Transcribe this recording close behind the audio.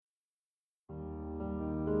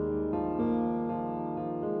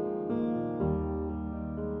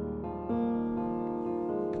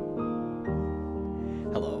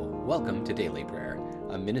Welcome to Daily Prayer,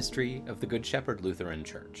 a ministry of the Good Shepherd Lutheran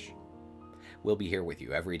Church. We'll be here with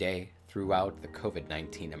you every day throughout the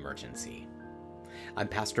COVID-19 emergency. I'm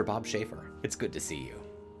Pastor Bob Schaefer. It's good to see you.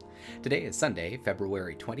 Today is Sunday,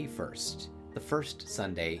 February 21st, the first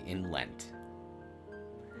Sunday in Lent.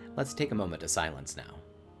 Let's take a moment of silence now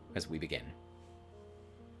as we begin.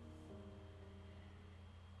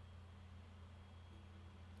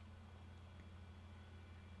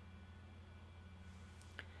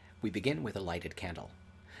 We begin with a lighted candle.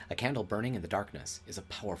 A candle burning in the darkness is a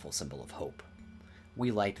powerful symbol of hope.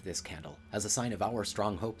 We light this candle as a sign of our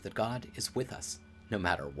strong hope that God is with us, no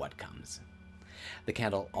matter what comes. The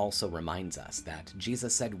candle also reminds us that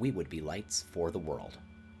Jesus said we would be lights for the world.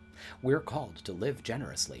 We're called to live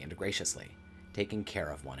generously and graciously, taking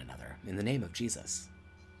care of one another in the name of Jesus.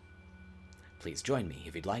 Please join me,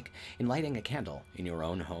 if you'd like, in lighting a candle in your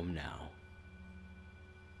own home now.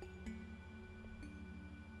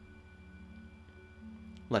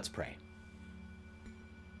 Let's pray.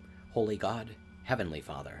 Holy God, Heavenly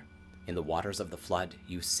Father, in the waters of the flood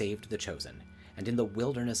you saved the chosen, and in the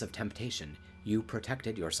wilderness of temptation you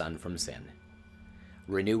protected your Son from sin.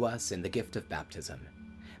 Renew us in the gift of baptism.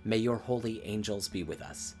 May your holy angels be with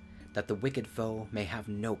us, that the wicked foe may have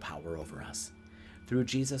no power over us. Through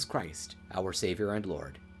Jesus Christ, our Savior and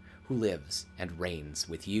Lord, who lives and reigns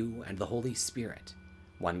with you and the Holy Spirit,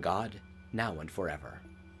 one God, now and forever.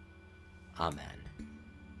 Amen.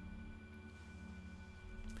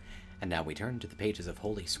 And now we turn to the pages of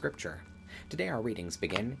Holy Scripture. Today our readings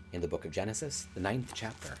begin in the book of Genesis, the 9th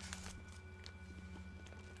chapter.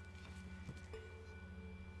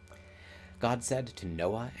 God said to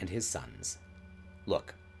Noah and his sons,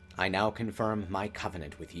 "Look, I now confirm my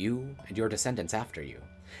covenant with you and your descendants after you,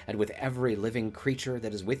 and with every living creature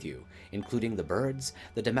that is with you, including the birds,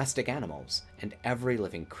 the domestic animals, and every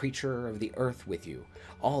living creature of the earth with you,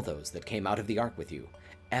 all those that came out of the ark with you,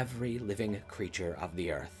 every living creature of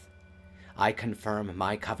the earth. I confirm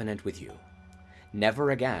my covenant with you.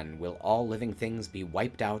 Never again will all living things be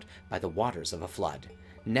wiped out by the waters of a flood.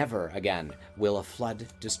 Never again will a flood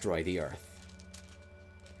destroy the earth."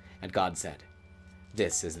 And God said,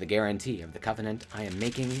 "This is the guarantee of the covenant I am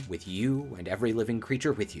making with you and every living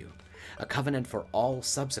creature with you, a covenant for all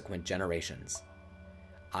subsequent generations.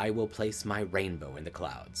 I will place my rainbow in the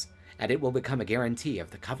clouds, and it will become a guarantee of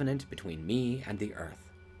the covenant between me and the earth.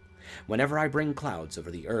 Whenever I bring clouds over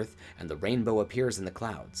the earth and the rainbow appears in the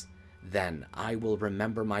clouds, then I will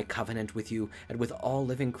remember my covenant with you and with all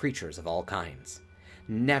living creatures of all kinds.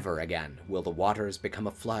 Never again will the waters become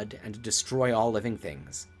a flood and destroy all living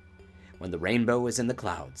things. When the rainbow is in the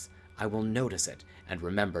clouds, I will notice it and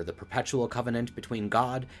remember the perpetual covenant between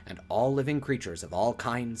God and all living creatures of all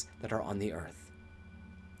kinds that are on the earth."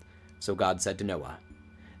 So God said to Noah,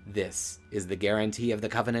 "This is the guarantee of the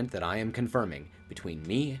covenant that I am confirming between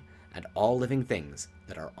me and all living things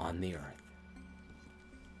that are on the earth."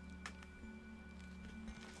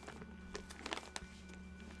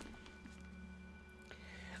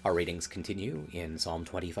 Our readings continue in Psalm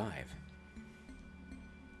 25.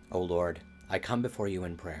 O Lord, I come before you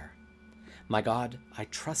in prayer. My God, I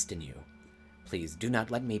trust in you. Please do not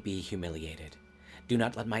let me be humiliated. Do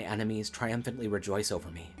not let my enemies triumphantly rejoice over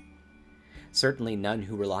me. Certainly none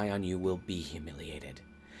who rely on you will be humiliated.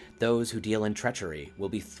 Those who deal in treachery will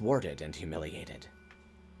be thwarted and humiliated.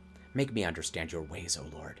 Make me understand your ways, O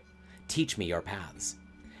Lord. Teach me your paths.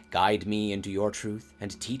 Guide me into your truth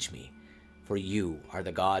and teach me, for you are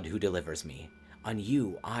the God who delivers me. On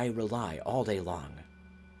you I rely all day long.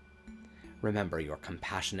 Remember your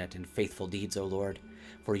compassionate and faithful deeds, O Lord,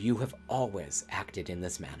 for you have always acted in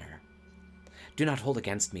this manner. Do not hold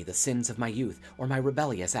against me the sins of my youth or my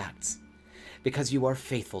rebellious acts. Because you are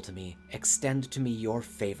faithful to me, extend to me your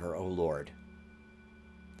favor, O Lord.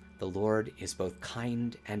 The Lord is both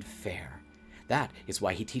kind and fair. That is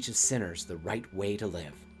why he teaches sinners the right way to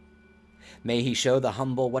live. May he show the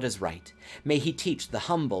humble what is right. May he teach the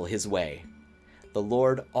humble his way. The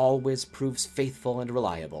Lord always proves faithful and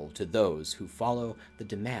reliable to those who follow the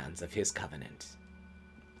demands of his covenant.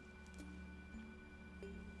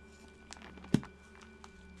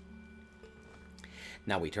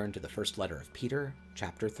 Now we turn to the first letter of Peter,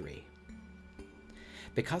 chapter 3.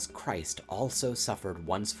 Because Christ also suffered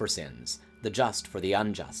once for sins, the just for the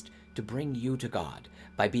unjust, to bring you to God,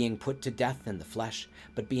 by being put to death in the flesh,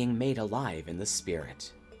 but being made alive in the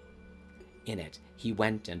Spirit. In it he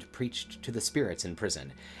went and preached to the spirits in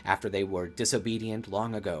prison, after they were disobedient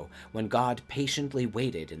long ago, when God patiently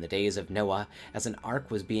waited in the days of Noah as an ark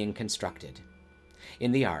was being constructed.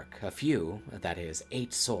 In the ark, a few, that is,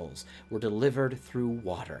 8 souls, were delivered through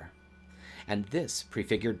water. and this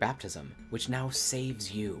prefigured baptism, which now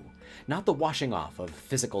saves you, not the washing off of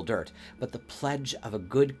physical dirt, but the pledge of a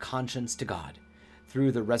good conscience to God,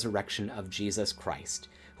 through the resurrection of Jesus Christ,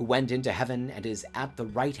 who went into heaven and is at the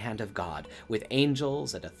right hand of God, with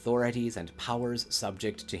angels and authorities and powers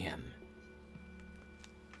subject to him.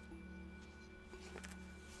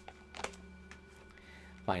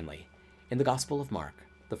 Finally, in the Gospel of Mark,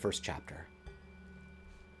 the 1st chapter.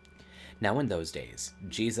 Now in those days,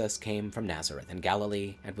 Jesus came from Nazareth in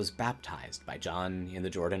Galilee and was baptized by John in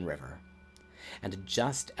the Jordan River. And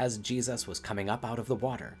just as Jesus was coming up out of the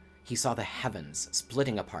water, he saw the heavens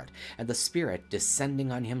splitting apart and the Spirit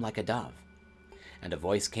descending on him like a dove. And a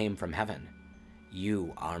voice came from heaven,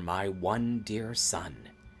 "You are my one dear Son.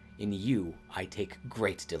 In you I take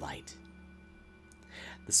great delight."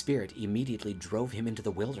 The Spirit immediately drove him into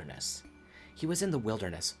the wilderness. He was in the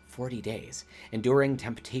wilderness 40 days, enduring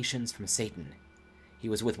temptations from Satan. He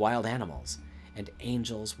was with wild animals, and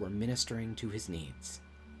angels were ministering to his needs.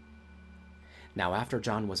 Now after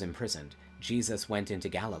John was imprisoned, Jesus went into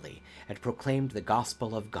Galilee and proclaimed the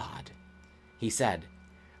gospel of God. He said,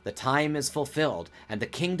 "The time is fulfilled, and the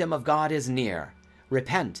kingdom of God is near.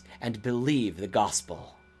 Repent and believe the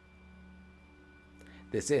gospel."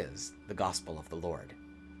 This is the gospel of the Lord.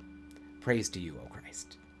 Praise to you, O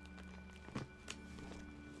Christ.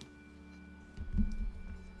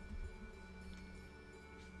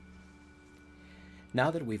 Now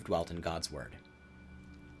that we've dwelt in God's word,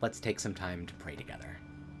 let's take some time to pray together.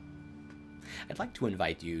 I'd like to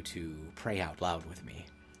invite you to pray out loud with me.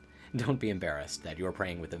 Don't be embarrassed that you're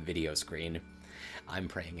praying with a video screen. I'm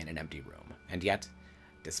praying in an empty room, and yet,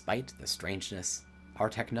 despite the strangeness, our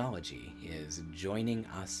technology is joining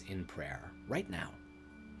us in prayer right now,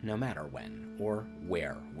 no matter when or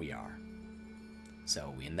where we are.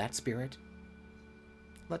 So in that spirit,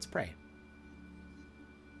 let's pray.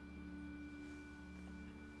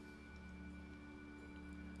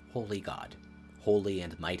 Holy God, holy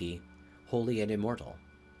and mighty, holy and immortal,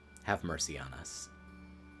 have mercy on us.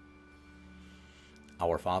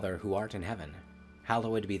 Our Father, who art in heaven,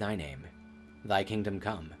 hallowed be thy name. Thy kingdom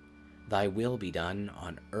come, thy will be done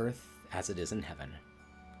on earth as it is in heaven.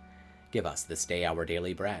 Give us this day our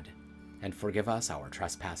daily bread, and forgive us our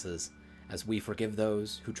trespasses, as we forgive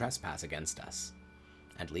those who trespass against us.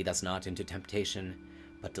 And lead us not into temptation,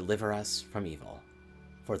 but deliver us from evil.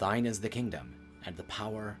 For thine is the kingdom, and the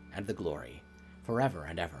power, and the glory, forever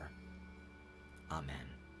and ever. Amen.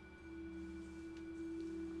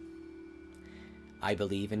 I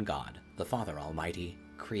believe in God, the Father Almighty,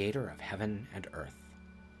 creator of heaven and earth.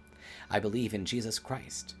 I believe in Jesus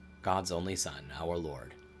Christ, God's only Son, our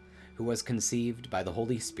Lord, who was conceived by the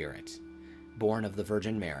Holy Spirit, born of the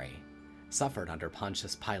Virgin Mary, suffered under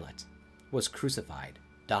Pontius Pilate, was crucified,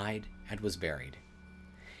 died, and was buried.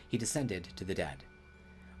 He descended to the dead.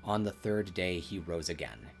 On the third day he rose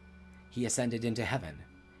again. He ascended into heaven.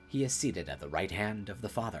 He is seated at the right hand of the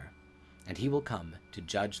Father, and he will come to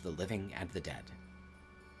judge the living and the dead.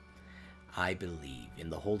 I believe in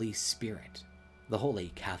the Holy Spirit, the Holy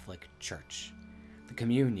Catholic Church, the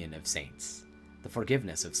communion of saints, the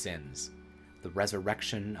forgiveness of sins, the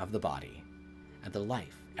resurrection of the body, and the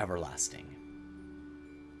life everlasting.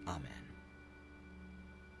 Amen.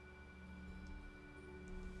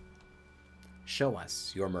 Show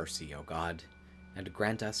us your mercy, O God, and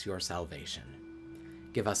grant us your salvation.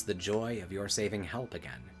 Give us the joy of your saving help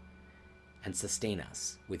again, and sustain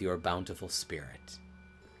us with your bountiful Spirit.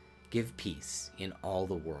 Give peace in all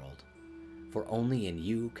the world, for only in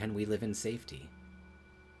you can we live in safety.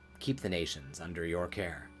 Keep the nations under your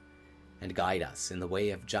care, and guide us in the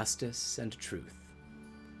way of justice and truth.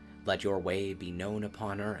 Let your way be known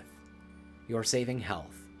upon earth, your saving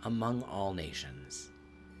health among all nations.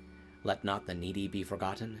 Let not the needy be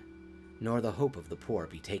forgotten, nor the hope of the poor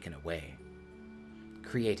be taken away.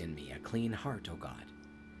 Create in me a clean heart, O God,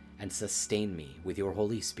 and sustain me with your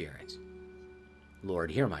Holy Spirit. Lord,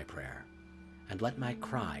 hear my prayer, and let my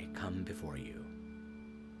cry come before you.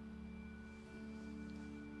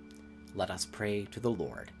 Let us pray to the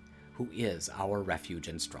Lord, who is our refuge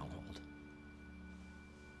and stronghold.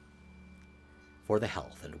 For the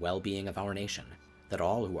health and well-being of our nation, that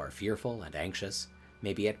all who are fearful and anxious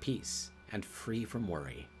may be at peace and free from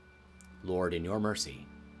worry. Lord, in your mercy,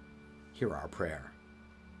 hear our prayer.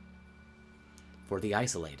 For the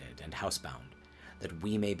isolated and housebound, that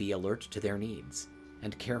we may be alert to their needs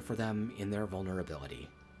and care for them in their vulnerability.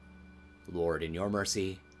 Lord, in your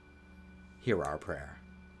mercy, hear our prayer.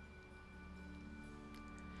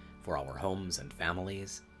 For our homes and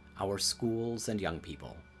families, our schools and young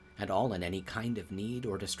people, and all in any kind of need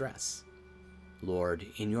or distress. Lord,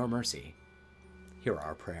 in your mercy, hear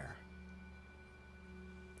our prayer.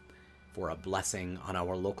 for a blessing on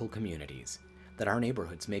our local communities, that our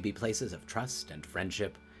neighborhoods may be places of trust and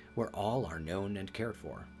friendship where all are known and cared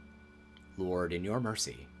for. Lord, in your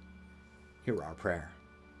mercy, hear our prayer.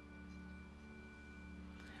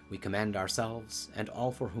 We commend ourselves and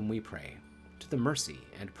all for whom we pray to the mercy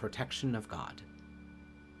and protection of God.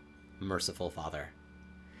 Merciful Father,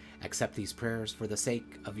 accept these prayers for the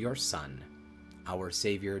sake of your Son, our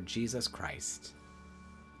Savior Jesus Christ.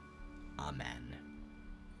 Amen.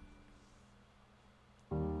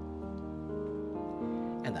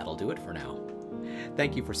 And that'll do it for now.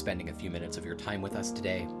 Thank you for spending a few minutes of your time with us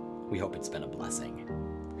today. We hope it's been a blessing.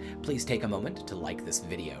 Please take a moment to like this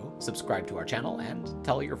video, subscribe to our channel, and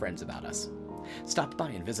tell your friends about us. Stop by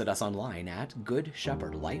and visit us online at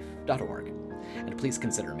goodshepherdlife.org. And please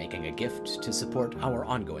consider making a gift to support our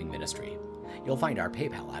ongoing ministry. You'll find our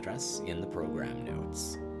PayPal address in the program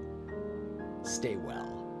notes. Stay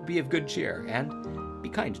well, be of good cheer, and be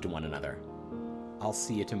kind to one another. I'll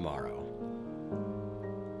see you tomorrow.